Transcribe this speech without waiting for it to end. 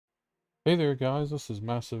Hey there guys, this is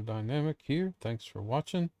Massive Dynamic here. Thanks for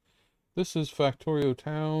watching. This is Factorio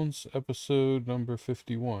Towns episode number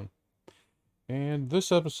 51. And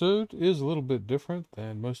this episode is a little bit different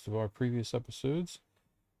than most of our previous episodes.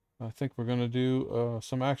 I think we're going to do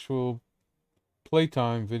some actual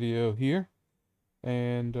playtime video here.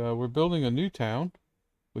 And we're building a new town,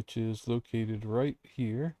 which is located right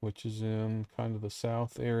here, which is in kind of the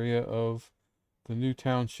south area of the new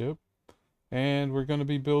township. And we're going to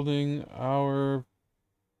be building our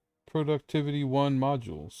Productivity 1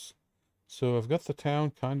 modules. So I've got the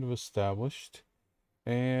town kind of established,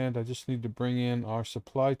 and I just need to bring in our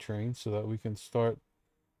supply train so that we can start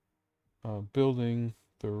building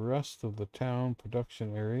the rest of the town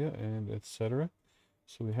production area and etc.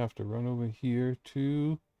 So we have to run over here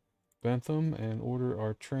to Bentham and order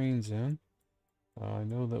our trains in. I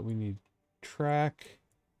know that we need track,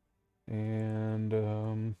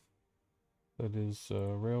 and that is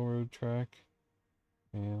railroad track.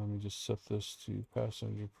 And let me just set this to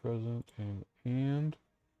passenger present and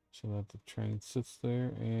so that the train sits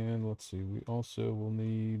there. And let's see, we also will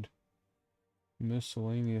need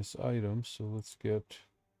miscellaneous items. So let's get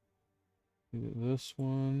this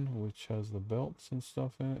one, which has the belts and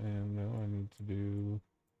stuff in it. And now I need to do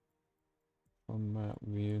a map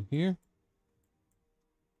view here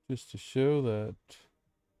just to show that it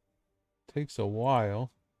takes a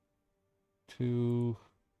while to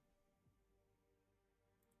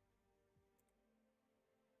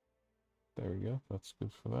there we go. That's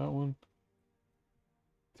good for that one.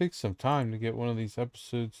 Takes some time to get one of these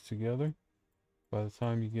episodes together. By the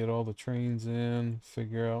time you get all the trains in,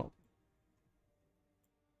 figure out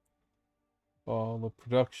all the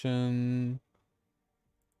production.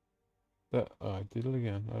 That I did it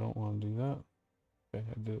again. I don't want to do that. Okay,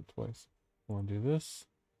 I did it twice. I want to do this.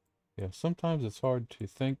 Yeah, sometimes it's hard to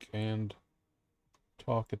think and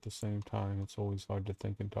talk at the same time. It's always hard to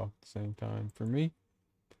think and talk at the same time for me.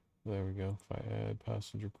 There we go. If I add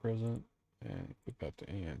passenger present and put that to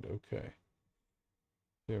and, okay.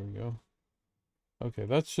 There we go. Okay,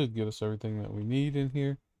 that should get us everything that we need in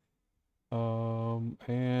here.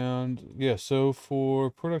 And yeah, so for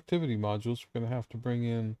productivity modules, we're going to have to bring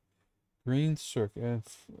in green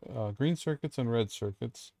circuits and red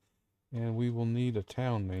circuits, and we will need a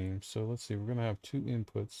town name. So let's see, we're going to have two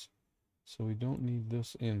inputs, so we don't need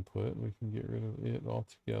this input. We can get rid of it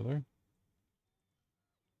altogether.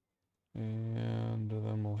 And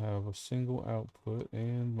then we'll have a single output,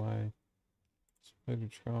 and my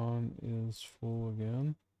Spidertron is full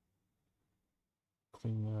again.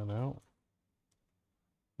 Clean that out.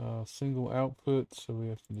 Single output, so we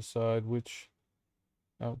have to decide which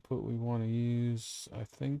output we want to use. I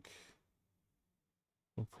think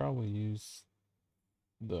we'll probably use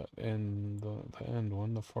the end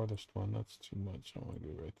one, the farthest one. That's too much. I want to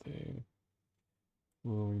go right there.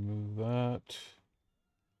 We'll remove that.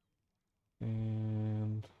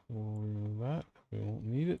 And we'll remove that. We won't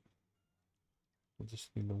need it. We'll just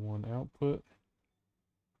need the one output.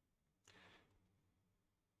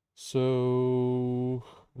 So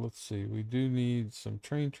let's see. We do need some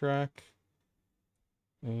train track.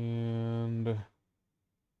 And I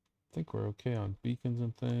think we're okay on beacons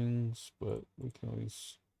and things, but we can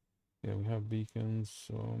always, yeah, we have beacons.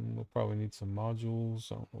 We'll probably need some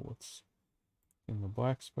modules. I don't know what's in the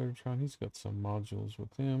black Spidertron. He's got some modules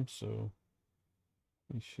with him, so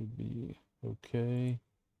we should be okay.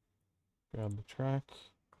 Grab the track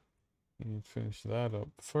and finish that up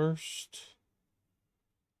first.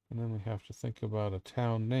 And then we have to think about a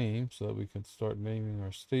town name so that we can start naming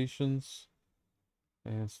our stations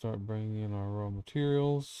and start bringing in our raw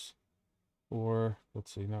materials. Or,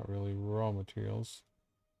 let's see, not really raw materials.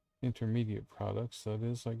 Intermediate products, that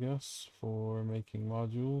is, I guess, for making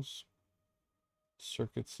modules.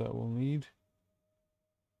 Circuits that we'll need.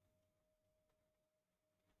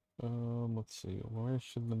 Let's see, where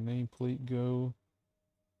should the nameplate go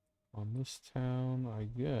on this town? I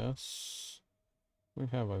guess, where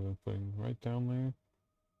have I been putting? Right down there?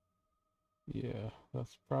 Yeah,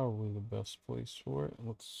 that's probably the best place for it.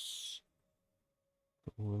 Let's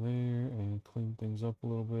go over there and clean things up a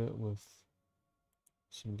little bit with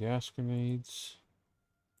some gas grenades.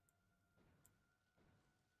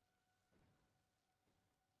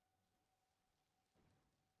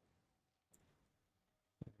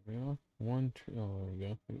 There we go. Oh, there we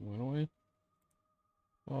go. It went away.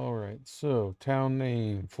 All right, so town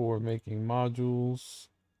name for making modules.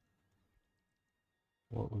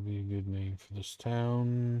 What would be a good name for this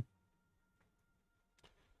town?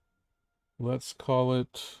 Let's call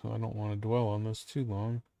it, I don't want to dwell on this too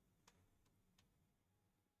long.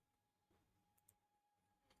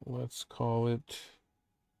 Let's call it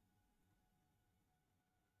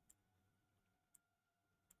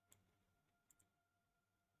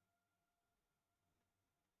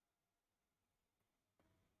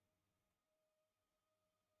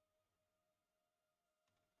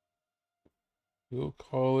We'll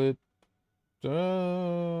call it,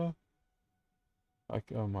 my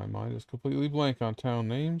mind is completely blank on town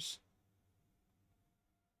names.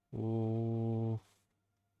 Ooh.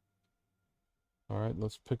 All right,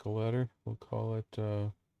 let's pick a letter. We'll call it,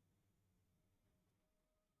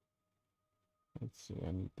 let's see,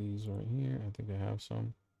 I need these right here. I think I have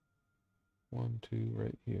some. 1, 2,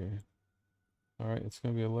 right here. All right, it's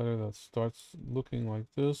going to be a letter that starts looking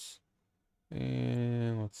like this.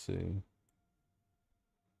 And let's see.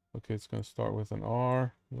 Okay, it's going to start with an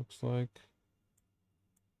R, looks like.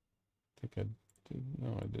 I think I did,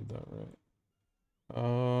 no, I did that right.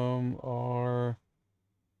 R,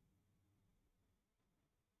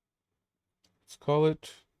 let's call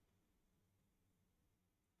it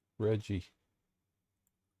Reggie.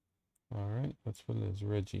 All right, that's what it is,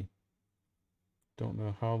 Reggie. Don't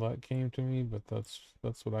know how that came to me, but that's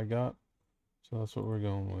what I got. So that's what we're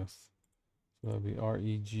going with. So that'll be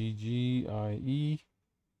Reggie.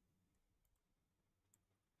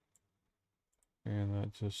 And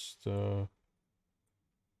that just,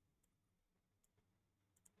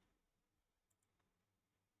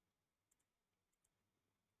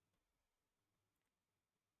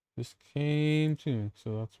 just came to me.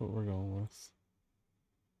 So that's what we're going with.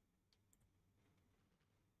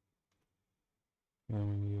 Then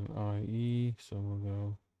we need an IE, so we'll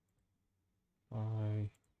go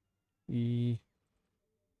IE,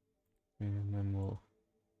 and then we'll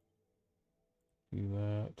do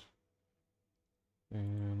that,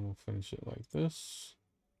 and we'll finish it like this.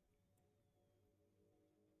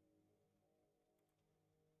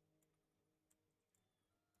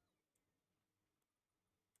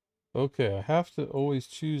 Okay, I have to always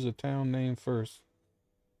choose a town name first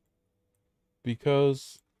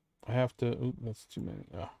because I have to, oop, that's too many.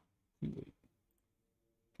 Too late.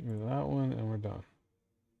 Give me that one and we're done.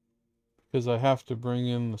 Because I have to bring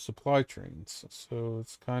in the supply trains. So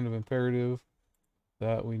it's kind of imperative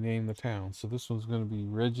that we name the town. So this one's going to be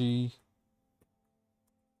Reggie.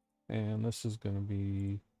 And this is going to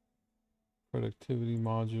be productivity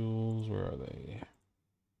modules. Where are they?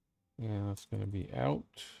 And that's going to be out.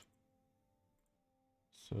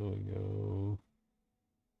 So we go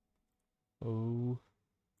O,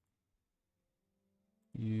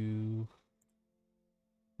 U,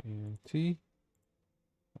 and T.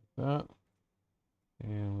 Like that.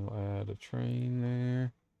 And we'll add a train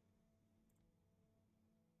there.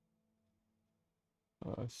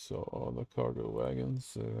 I saw all the cargo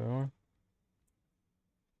wagons. There they are.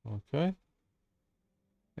 Okay.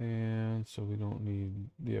 And so we don't need,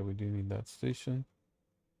 yeah, we do need that station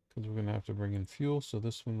because we're going to have to bring in fuel. So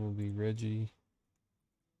this one will be Reggie.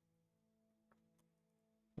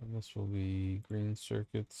 And this will be green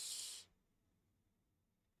circuits.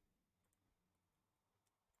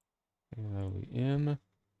 And that'll be in.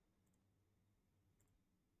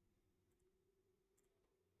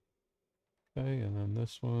 Okay, and then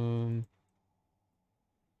this one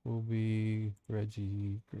will be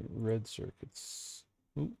Reggie red circuits.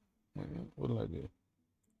 Oop, wait a minute, what did I do?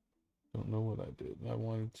 Don't know what I did. I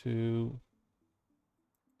wanted to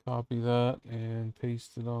copy that and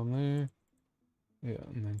paste it on there. Yeah,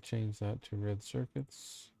 and then change that to red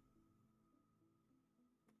circuits.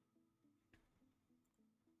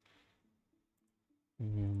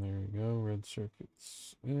 And there we go, red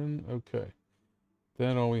circuits in. Okay.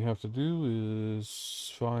 Then all we have to do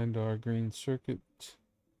is find our green circuit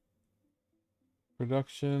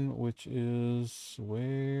production, which is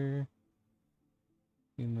where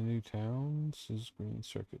in the new towns is green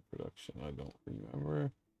circuit production? I don't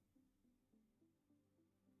remember.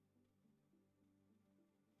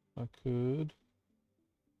 I could.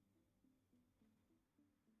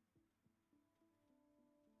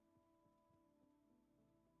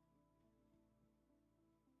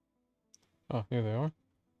 Oh, here they are.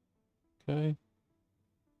 Okay.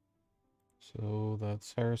 So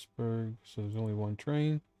that's Harrisburg. So there's only one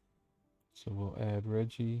train. So we'll add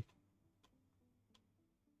Reggie.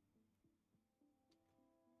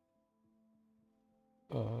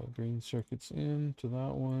 Green circuits in to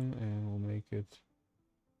that one, and we'll make it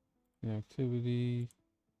inactivity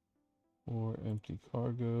or empty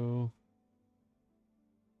cargo.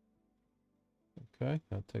 Okay,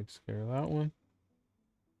 that takes care of that one.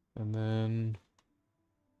 And then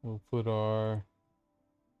we'll put our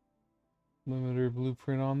limiter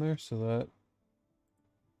blueprint on there so that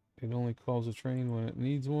it only calls a train when it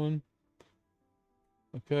needs one.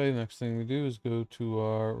 Okay, next thing we do is go to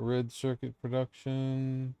our red circuit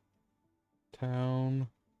production town,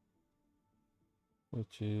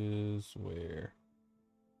 which is where?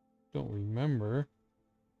 Don't remember.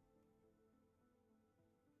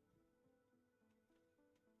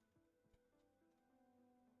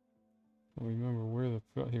 don't remember where the,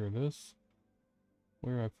 here it is.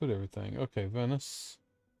 Where I put everything. Okay, Venice.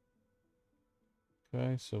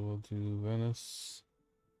 Okay, so we'll do Venice.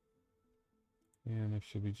 And there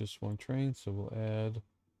should be just one train, so we'll add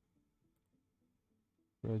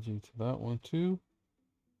Reggie to that one too.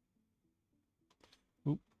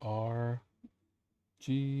 Oop, R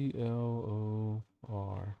G L O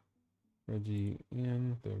R. Reggie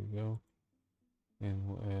in, there we go. And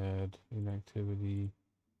we'll add inactivity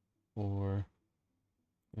or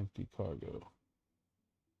empty cargo.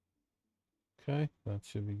 Okay, that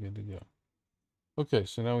should be good to go. Okay,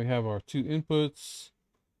 so now we have our two inputs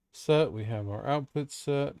set, we have our output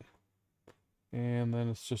set, and then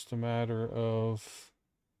it's just a matter of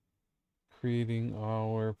creating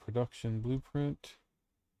our production blueprint.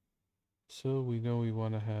 So we know we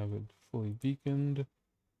want to have it fully beaconed.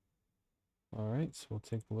 All right, so we'll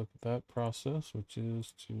take a look at that process, which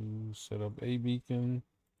is to set up a beacon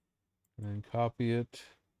and then copy it.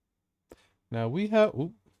 Now we have,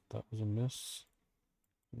 oop, that was a miss.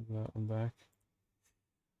 Move that one back.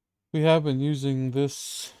 We have been using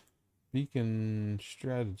this beacon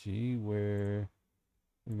strategy where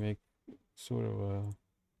we make sort of a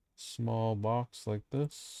small box like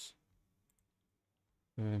this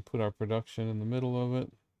and put our production in the middle of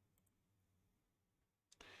it.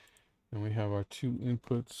 And we have our two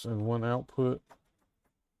inputs and one output.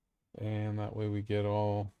 And that way we get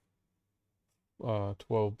all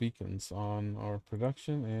 12 beacons on our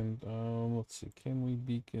production. And let's see, can we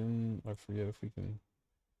beacon? I forget if we can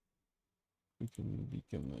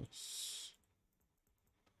beacon this.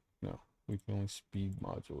 No, we can only speed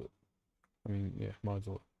module it. I mean, yeah,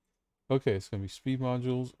 module it. Okay, it's gonna be speed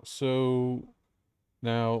modules. So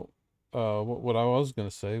now, what I was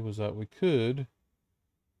gonna say was that we could,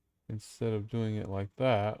 instead of doing it like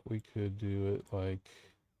that, we could do it like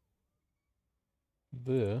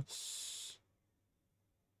this,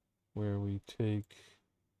 where we take,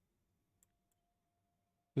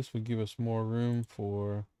 this would give us more room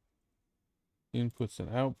for inputs and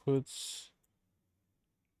outputs,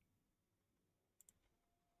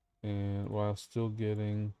 and while still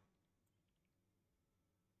getting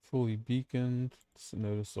fully beaconed. So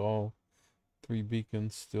notice all three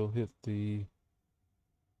beacons still hit the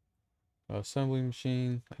assembly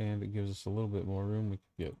machine, and it gives us a little bit more room. We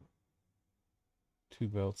could get two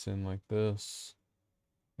belts in like this,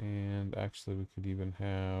 and actually we could even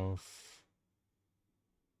have,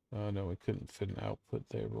 no, we couldn't fit an output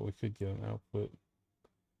there, but we could get an output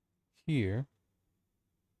here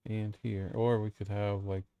and here, or we could have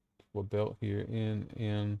like a belt here, in,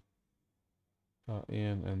 and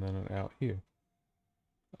then an out here,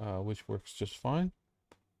 which works just fine.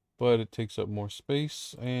 But it takes up more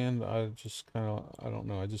space, and I just kind of, I don't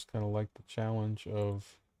know, I just kind of like the challenge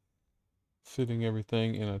of fitting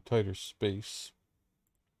everything in a tighter space.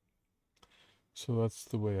 So that's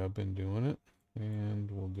the way I've been doing it,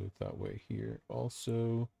 and we'll do it that way here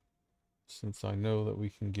also, since I know that we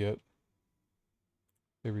can get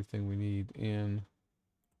everything we need in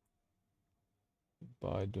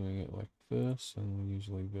by doing it like this, and we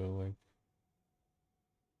usually go like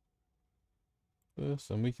this,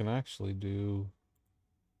 and we can actually do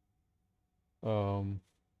the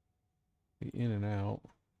in and out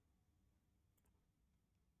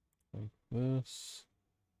like this.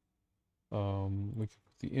 We can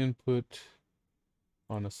put the input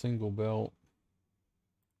on a single belt,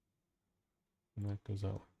 and that goes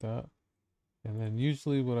out like that. And then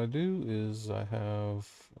usually what I do is I have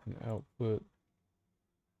an output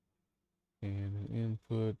and an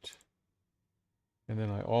input, and then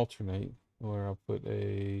I alternate, where I'll put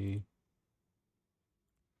a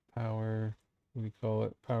power, what do you call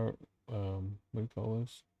it? Power, what do you call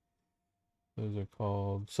those? Those are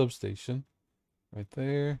called substation right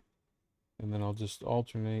there. And then I'll just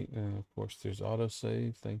alternate, and of course there's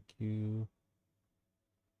autosave. Thank you.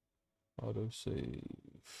 Autosave.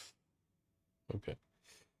 Okay.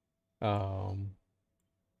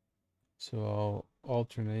 So I'll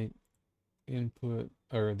alternate input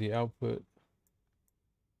or the output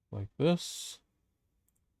like this.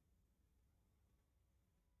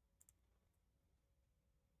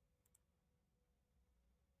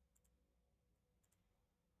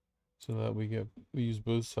 So that we use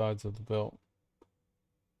both sides of the belt.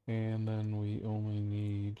 And then we only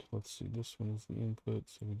need, let's see, this one is the input,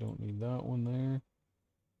 so we don't need that one there.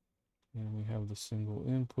 And we have the single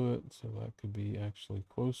input, so that could be actually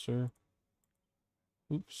closer.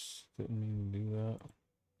 Oops, didn't mean to do that.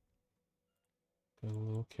 Got a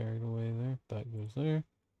little carried away there. That goes there.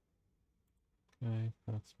 Okay,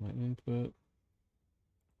 that's my input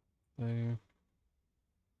there.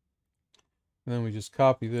 And then we just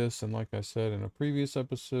copy this, and like I said in a previous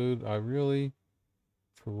episode, I really,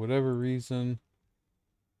 for whatever reason,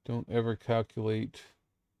 don't ever calculate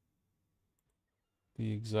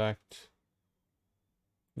the exact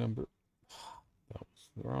number. That was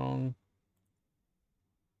wrong.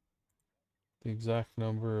 The exact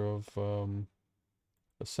number of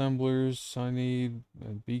assemblers I need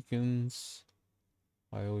and beacons.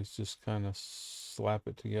 I always just kind of slap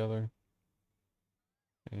it together.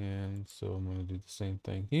 And so I'm going to do the same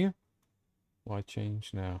thing here. Why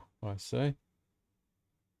change now? I say.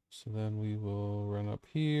 So then we will run up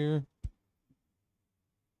here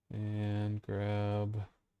and grab,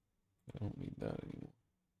 I don't need that anymore.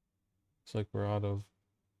 It's like we're out of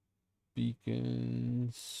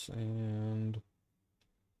beacons, and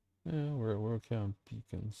yeah, we're okay on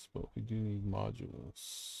beacons, but we do need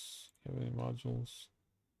modules. Do you have any modules?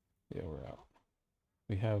 Yeah, we're out.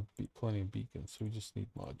 We have plenty of beacons, so we just need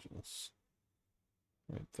modules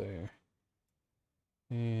right there.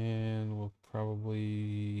 And we'll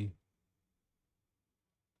probably,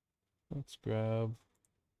 let's grab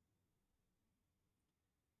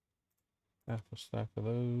half a stack of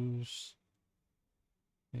those.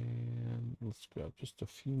 And let's grab just a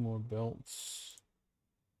few more belts.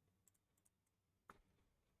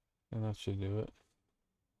 And that should do it.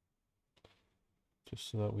 Just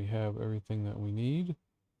so that we have everything that we need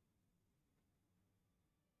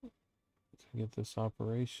to get this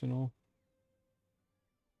operational.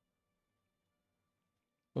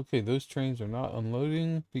 Okay, those trains are not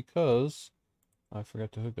unloading because I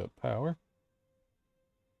forgot to hook up power.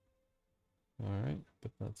 Alright,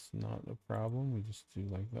 but that's not a problem. We just do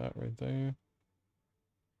like that right there.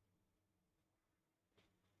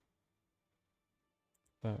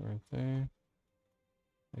 That right there.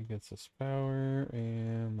 That gets us power,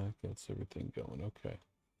 and that gets everything going. Okay.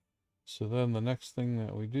 So then the next thing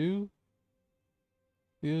that we do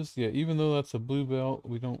is, yeah, even though that's a blue belt,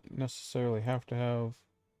 we don't necessarily have to have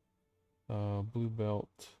blue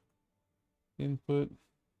belt input.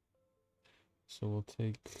 So we'll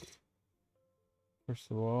take, first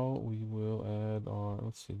of all, we will add our,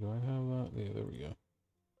 let's see, do I have that? Yeah, there we go.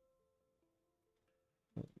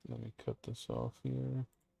 Let me cut this off here.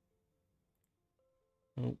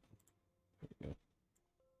 Oh, there we go.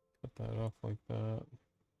 Cut that off like that.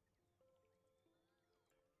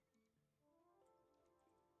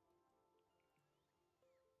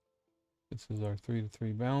 This is our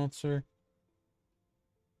 3-to-3 balancer.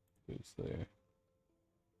 Goes there.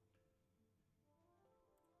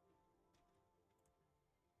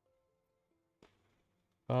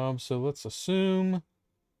 So let's assume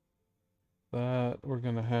that we're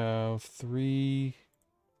gonna have 3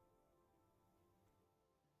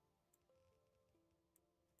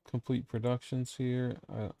 complete productions here.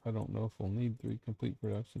 I don't know if we'll need 3 complete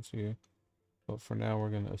productions here, but for now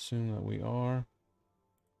we're gonna assume that we are.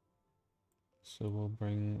 So we'll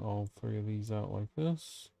bring all 3 of these out like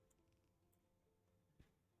this.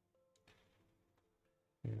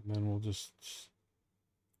 And then we'll just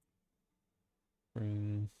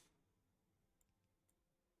bring,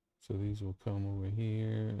 so these will come over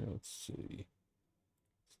here. Let's see.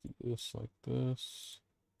 Let's do this like this.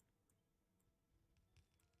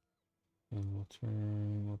 And we'll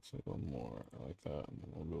turn, let's say one more like that. And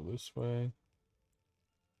then we'll go this way.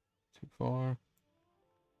 Too far.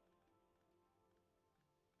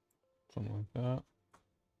 Something like that.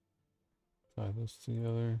 Tie this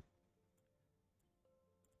together.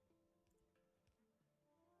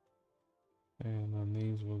 And then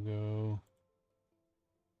these will go.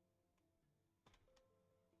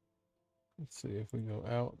 Let's see if we go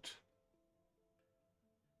out.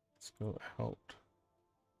 Let's go out.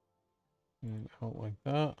 And out like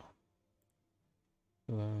that.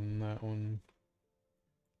 And then that one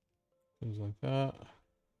goes like that.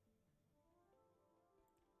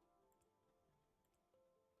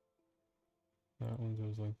 That one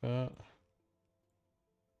goes like that.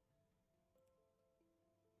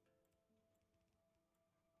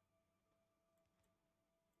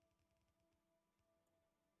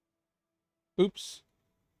 Oops.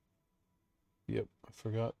 Yep, I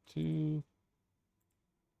forgot to.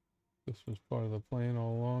 This was part of the plan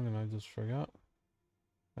all along and I just forgot.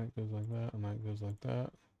 That goes like that and that goes like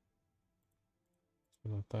that.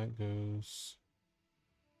 So that goes.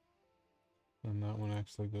 And that one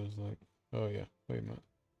actually goes like, oh yeah, wait a minute.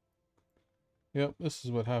 Yep, this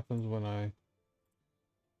is what happens when I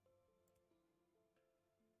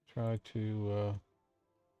try to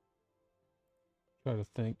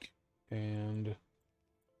think and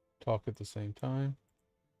talk at the same time.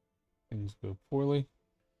 Things go poorly.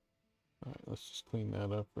 All right, let's just clean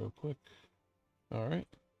that up real quick. All right,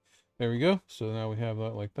 There we go. So now we have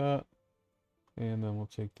that like that. And then we'll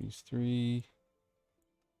take these 3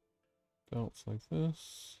 belts like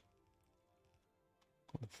this.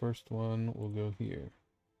 The first one will go here.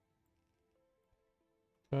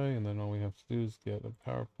 Okay, and then all we have to do is get a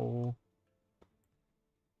power pole.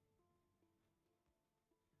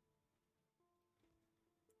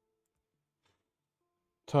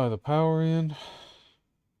 Tie the power in.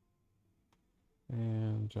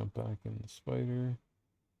 And jump back in the spider.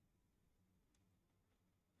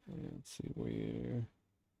 And see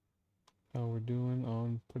how we're doing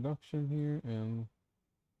on production here. And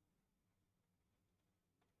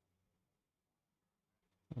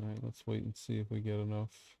alright, let's wait and see if we get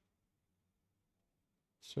enough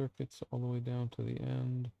circuits all the way down to the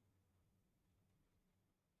end.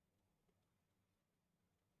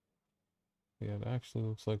 Yeah, it actually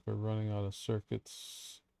looks like we're running out of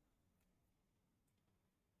circuits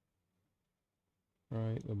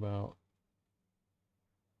right about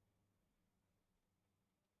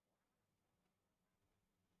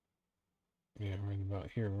right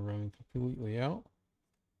about here. We're running completely out.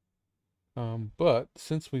 But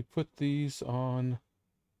since we put these on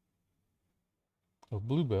a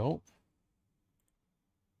blue belt,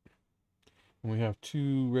 and we have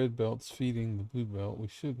 2 red belts feeding the blue belt, we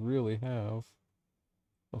should really have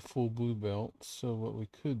a full blue belt. So what we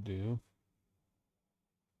could do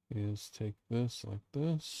is take this like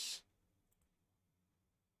this,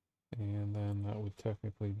 and then that would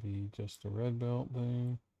technically be just a red belt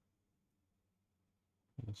there.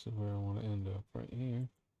 This is where I want to end up, right here.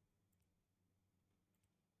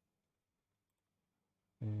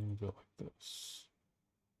 And go like this.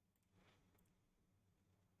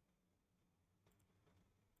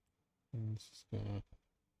 And this is gonna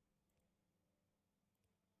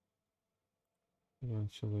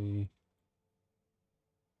eventually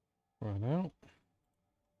run out.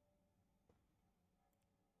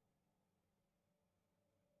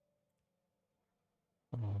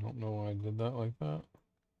 I don't know why I did that like that.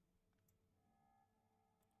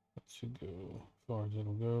 That should go as far as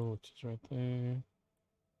it'll go, which is right there.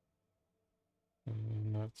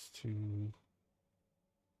 And that's to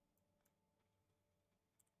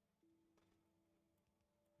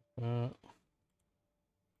that.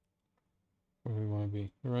 Where do we want to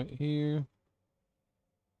be? Right here.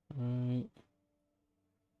 Right.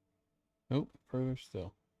 Nope, further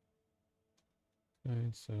still.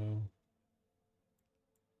 Okay,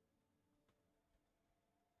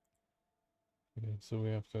 so we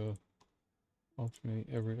have to alternate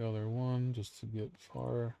every other one just to get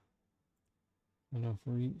far enough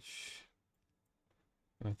reach.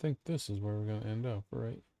 And I think this is where we're going to end up,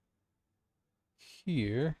 right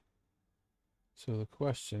here. So the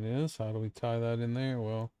question is, how do we tie that in there?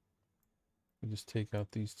 Well, we just take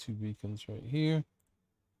out these 2 beacons right here.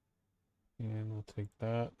 And we'll take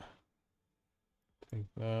that. Take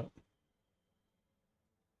that.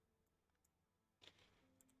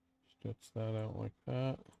 Stretch that out like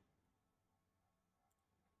that.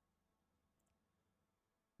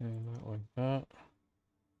 And that like that.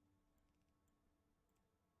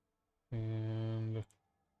 And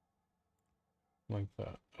like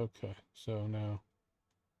that. Okay, so now,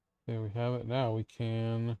 there we have it. Now we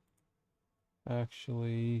can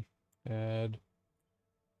actually add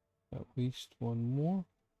at least one more.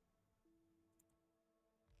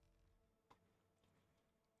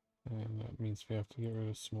 And that means we have to get rid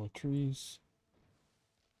of some more trees.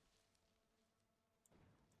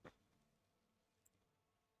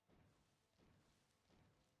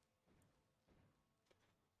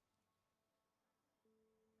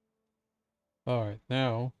 Alright,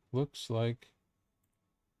 now it looks like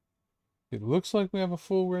we have a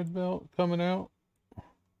full red belt coming out.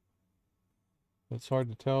 It's hard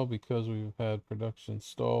to tell because we've had production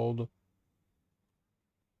stalled,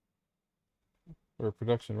 or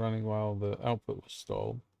production running while the output was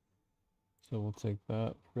stalled. So we'll take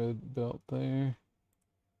that red belt there.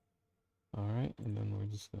 Alright, and then we're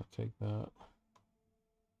just going to take that.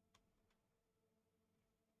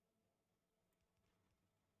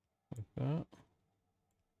 Like that.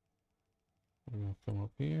 We're going to come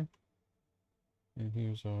up here. And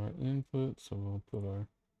here's our input, so we'll put our,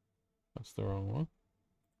 that's the wrong one.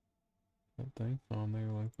 That thing on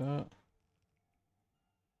there like that.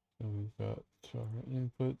 So we've got our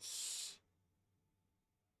inputs,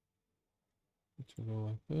 which will go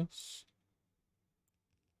like this.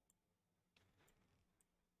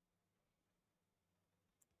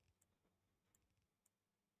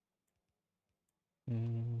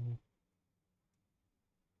 And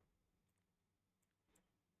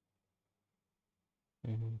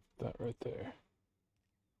that right there.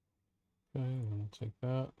 Okay, and we'll take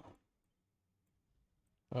that.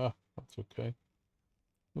 Ah, that's okay.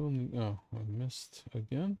 Only, oh, I missed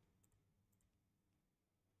again.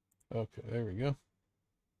 Okay, there we go.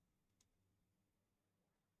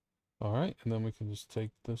 All right, and then we can just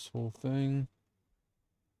take this whole thing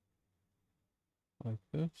like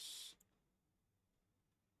this.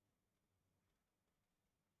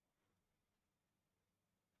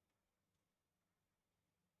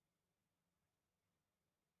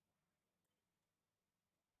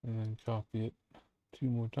 And then copy it 2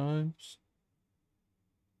 more times.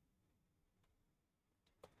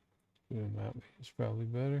 Doing that way is probably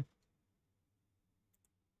better.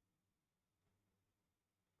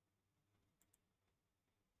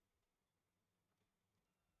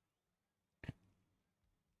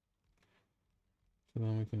 So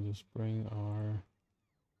then we can just bring our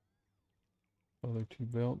other 2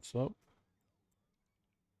 belts up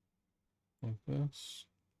like this.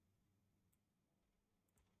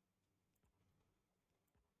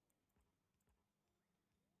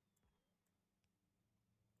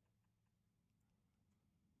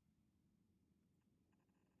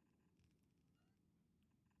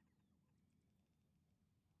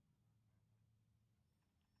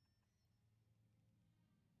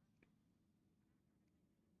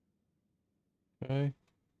 Okay.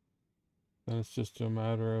 Then it's just a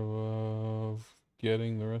matter of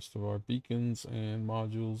getting the rest of our beacons and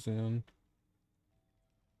modules in.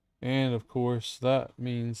 And of course, that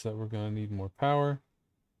means that we're going to need more power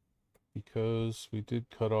because we did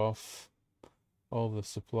cut off all the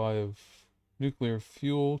supply of nuclear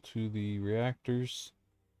fuel to the reactors.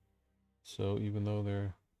 So even though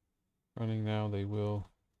they're running now, they will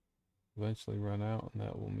eventually run out, and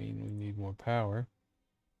that will mean we need more power.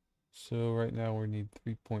 So right now we need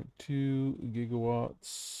 3.2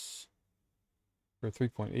 gigawatts, or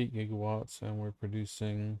 3.8 gigawatts, and we're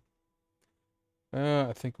producing,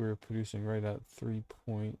 I think we're producing right at 3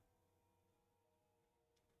 point,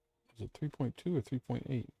 is it 3.2 or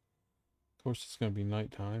 3.8? Of course, it's going to be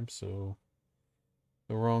nighttime, so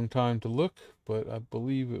the wrong time to look, but I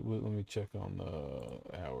believe it would. Let me check on the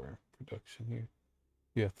hour production here.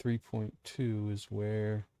 Yeah, 3.2 is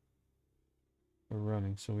where we're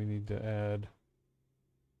running, so we need to add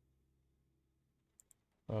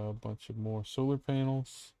a bunch of more solar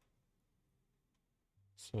panels.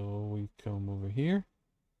 So we come over here,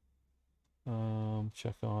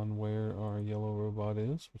 check on where our yellow robot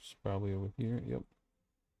is, which is probably over here. Yep.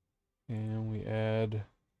 And we add,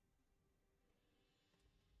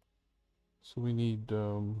 so we need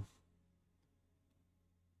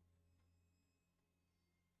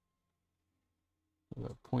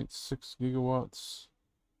 0.6 gigawatts.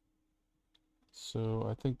 So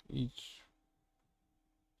I think each,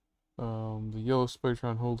 the yellow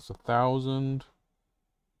Spytron holds 1,000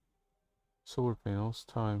 solar panels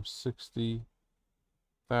times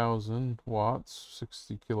 60,000 watts,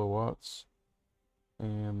 60 kilowatts,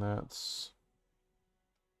 and that's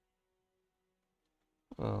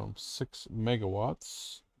 6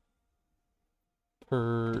 megawatts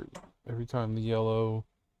per, every time the yellow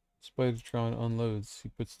Spidertron unloads, he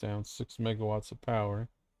puts down 6 megawatts of power.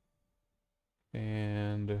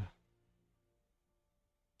 And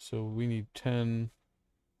so we need 10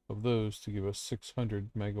 of those to give us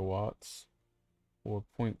 600 megawatts, or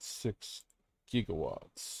 0.6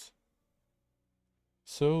 gigawatts.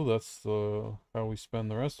 So that's the how we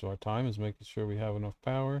spend the rest of our time, is making sure we have enough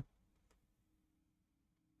power.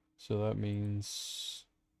 So that means,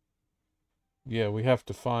 yeah, we have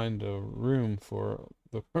to find a room for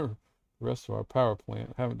the rest of our power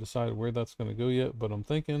plant. I haven't decided where that's going to go yet, but I'm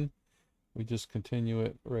thinking we just continue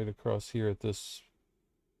it right across here at this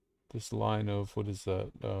line of, what is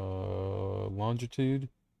that, longitude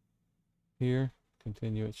here.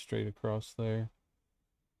 Continue it straight across there.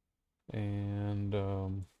 And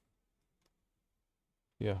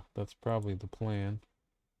yeah, that's probably the plan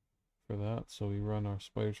for that. So we run our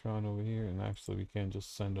Spidertron over here, and actually we can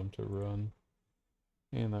just send them to run.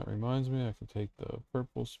 And that reminds me, I can take the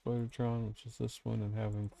purple Spidertron, which is this one, and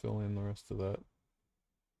have him fill in the rest of that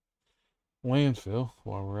landfill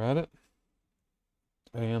while we're at it.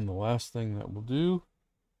 And the last thing that we'll do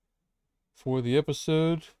for the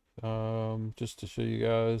episode, just to show you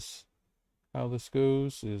guys how this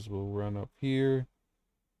goes, is we'll run up here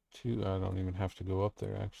to, I don't even have to go up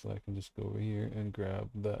there, actually. I can just go over here and grab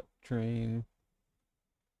that train,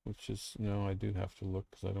 which is, no, I do have to look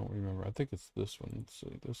because I don't remember. I think it's this one. Let's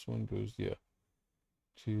see, this one goes, yeah,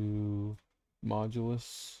 to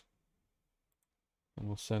Modulus. And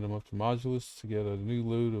we'll send them up to Modulus to get a new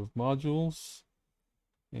load of modules.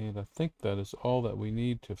 And I think that is all that we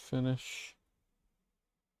need to finish,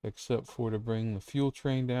 except for to bring the fuel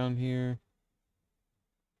train down here.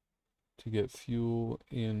 to get fuel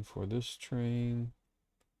in for this train,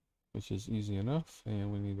 which is easy enough.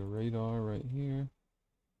 And we need a radar right here.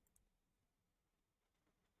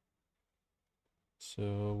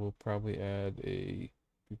 So we'll probably add be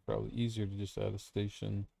probably easier to just add a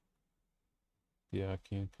station. Yeah, I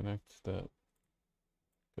can't connect that.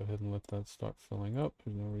 Go ahead and let that start filling up.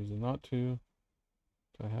 There's no reason not to.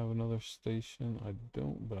 Do I have another station? I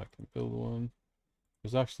don't, but I can build one.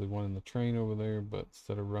 There's actually one in the train over there, but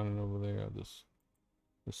instead of running over there, I'll just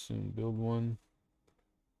soon build one.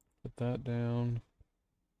 Put that down.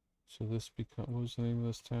 So this becomes, what was the name of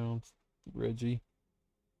this town? Reggie.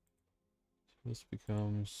 So this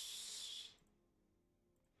becomes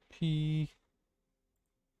P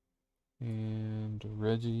and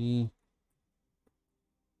Reggie.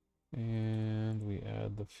 And we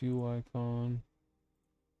add the fuel icon.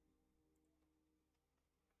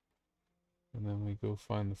 And then we go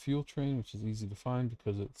find the fuel train, which is easy to find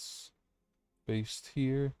because it's based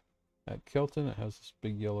here at Kelton. It has this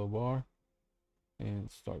big yellow bar. And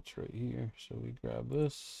it starts right here. So we grab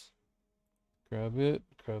this, grab it,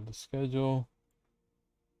 grab the schedule,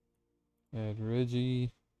 add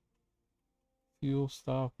Reggie, fuel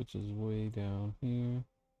stop, which is way down here.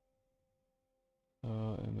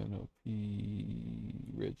 And then OP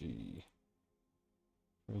Reggie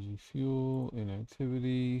fuel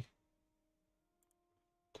inactivity.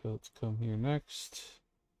 Till it's come here next.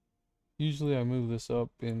 Usually I move this up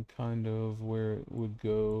in kind of where it would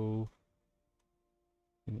go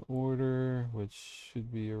in order, which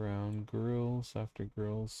should be around grills, after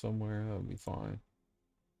grills somewhere. That would be fine.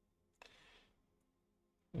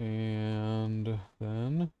 And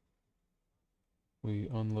then we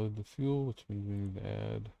unload the fuel, which means we need to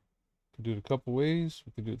add. We could do it a couple ways.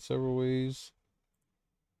 We could do it several ways.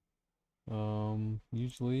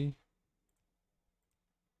 Usually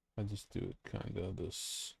I just do it kind of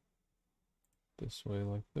this way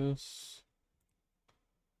like this.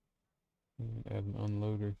 And add an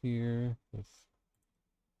unloader here with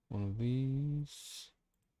one of these.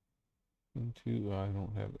 Into, I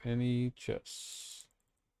don't have any chests.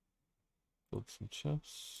 Build some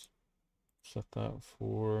chests. Set that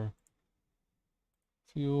for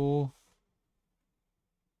fuel.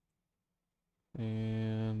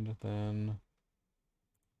 And then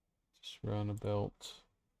just run a belt.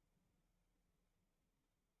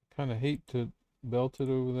 Kind of hate to belt it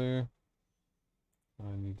over there.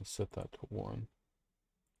 I need to set that to 1.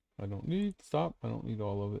 I don't need, stop, I don't need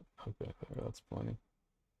all of it. Okay, there, that's plenty.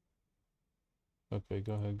 Okay,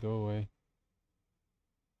 go ahead, go away.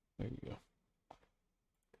 There you go.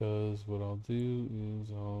 Because what I'll do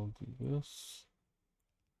is I'll do this.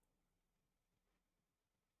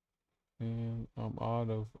 And I'm out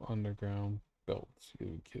of underground belts. You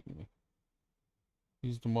gotta be kidding me.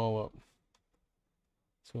 Used them all up.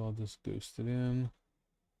 So I'll just ghost it in.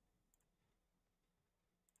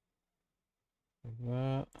 Like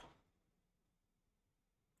that.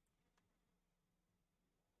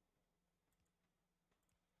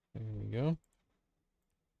 There we go.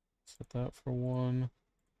 Set that for 1.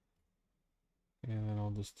 And then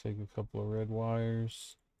I'll just take a couple of red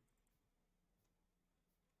wires.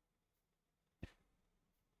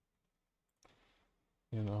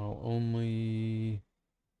 And I'll only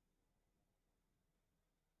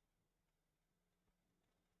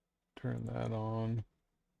turn that on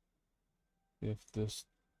if this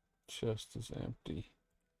chest is empty.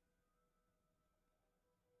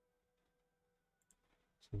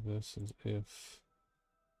 So this is if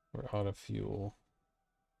we're out of fuel.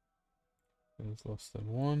 It's less than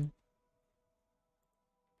 1.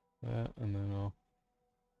 That, and then I'll,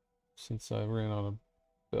 since I ran out of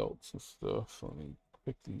belts and stuff, let me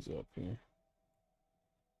pick these up here.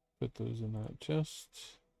 Put those in that chest.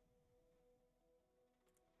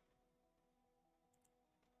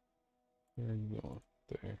 Where are you going?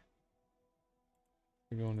 There.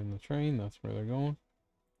 They're going in the train, that's where they're going.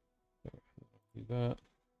 There. Do that.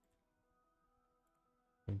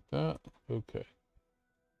 Like that. Okay.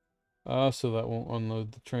 So that won't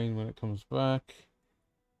unload the train when it comes back.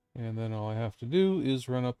 And then all I have to do is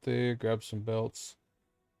run up there, grab some belts,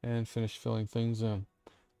 and finish filling things in.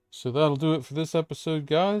 So that'll do it for this episode,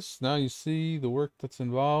 guys. Now you see the work that's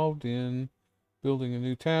involved in building a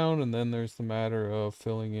new town, and then there's the matter of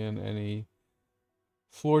filling in any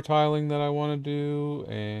floor tiling that I want to do,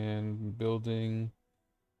 and building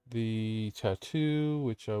the tattoo,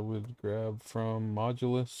 which I would grab from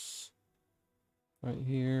Modulus. Right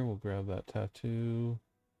here, we'll grab that tattoo.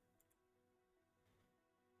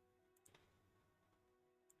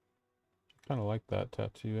 Kind of like that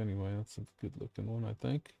tattoo anyway. That's a good looking one, I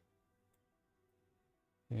think.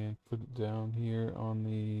 And put it down here on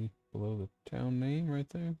the below the town name right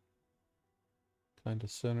there. Kind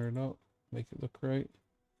of center it up, make it look right.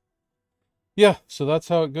 Yeah, so that's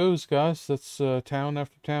how it goes, guys. That's town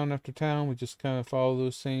after town after town. We just kind of follow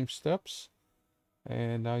those same steps,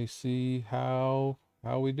 and now you see how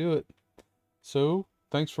we do it. So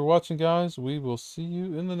thanks for watching, guys. We will see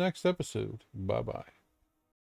you in the next episode. Bye bye.